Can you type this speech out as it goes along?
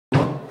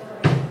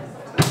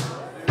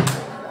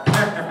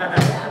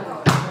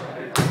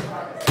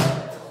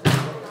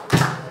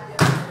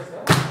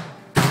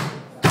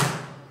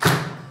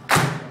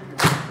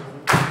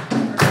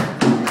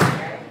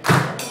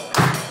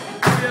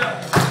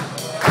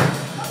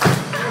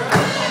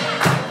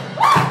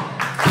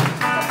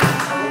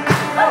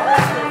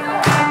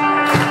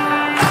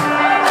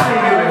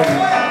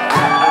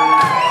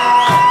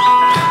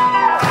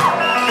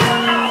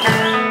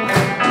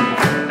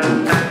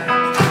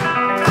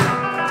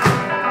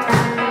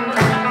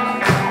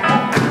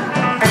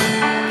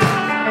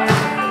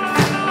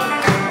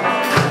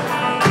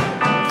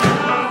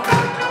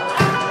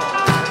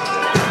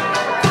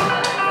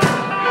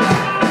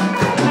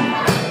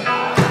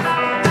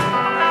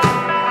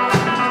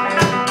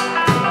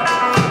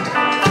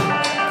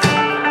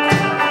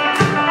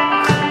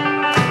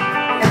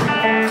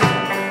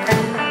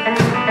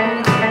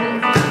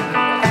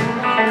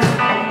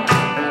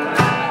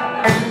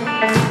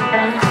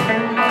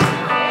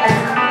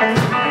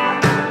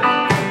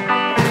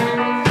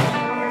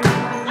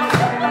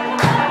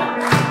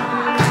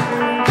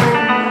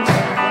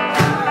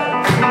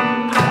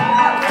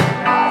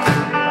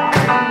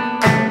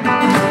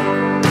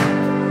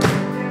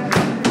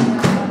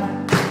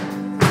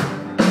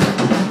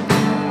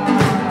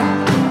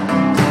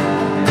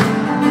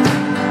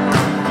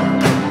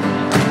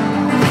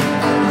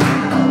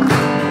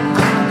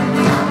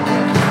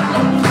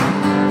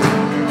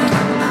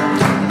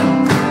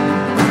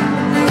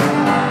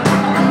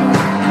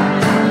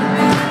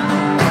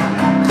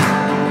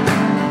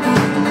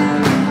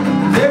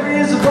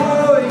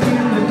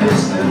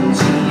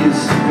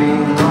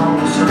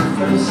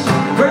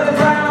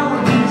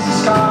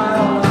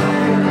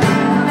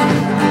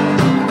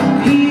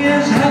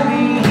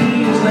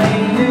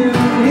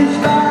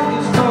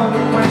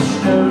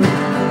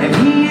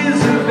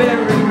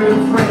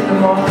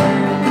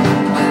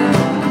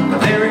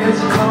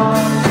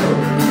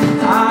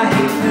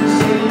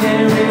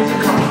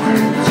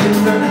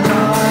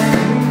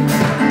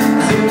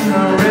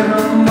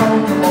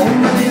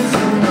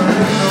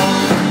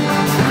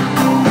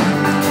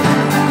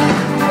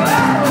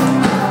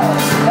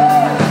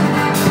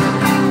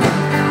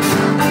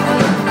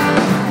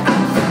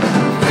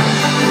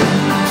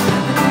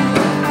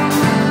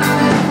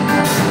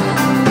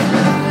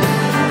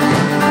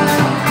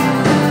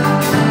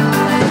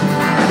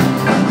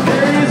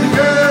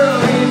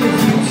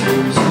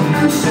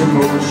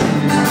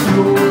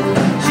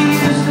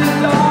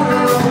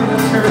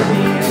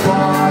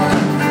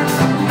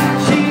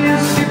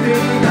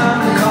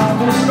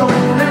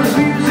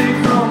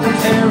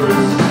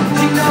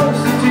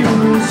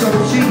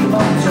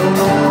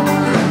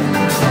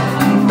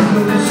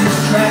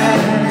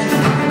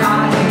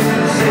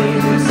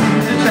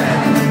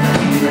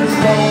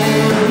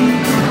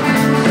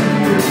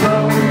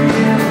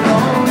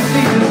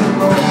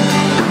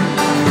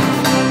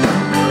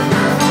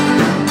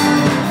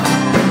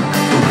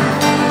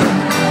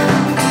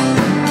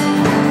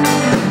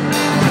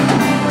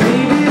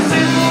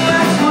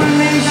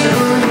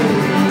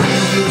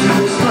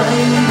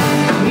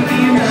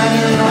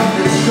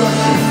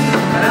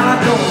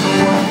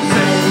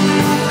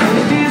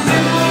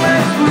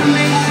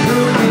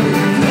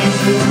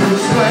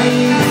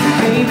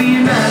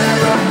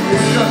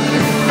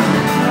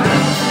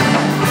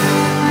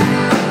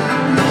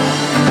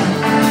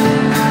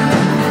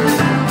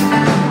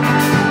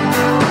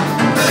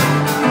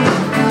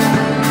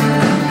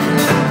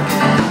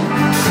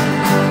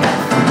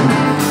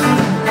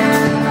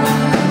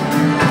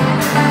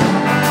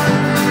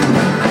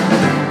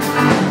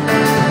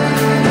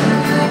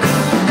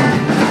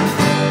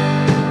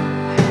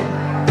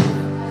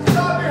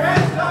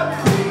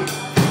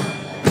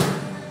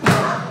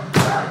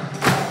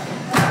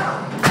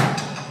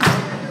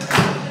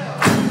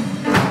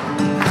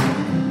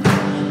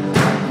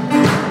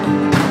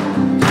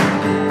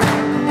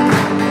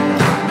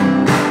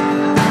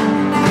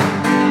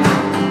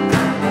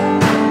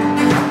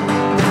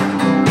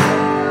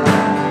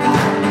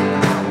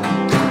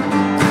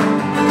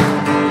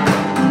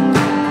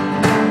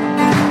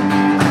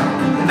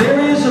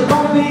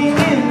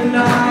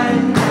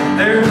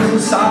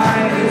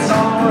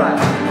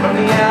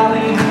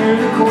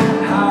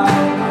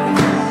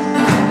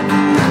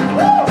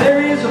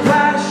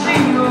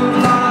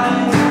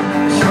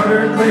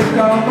quick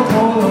of a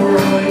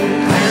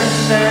Polaroid. There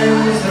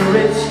stands the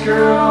rich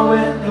girl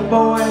with the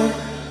boy,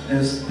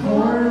 as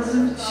poor as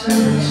a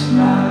church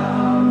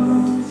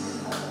mouse.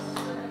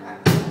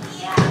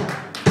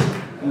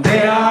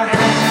 They are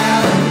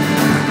happy,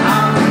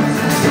 I'm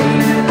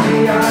succeeding,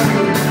 they are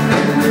good.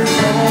 In this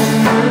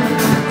moment,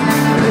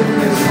 in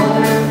this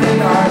moment, they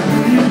are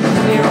here,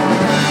 they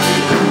are.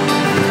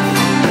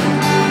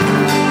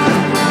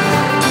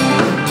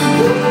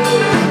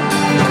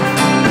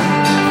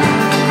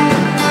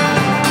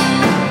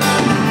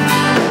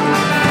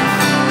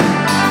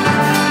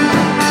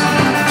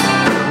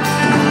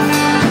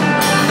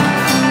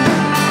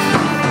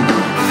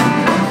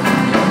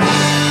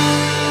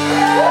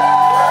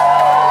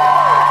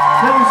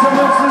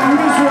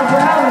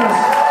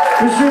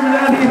 Sherman,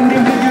 Downey, and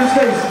Ambiguous.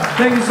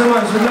 Thank you so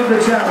much. We'd love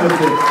to chat with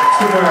you.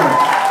 Stick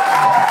around.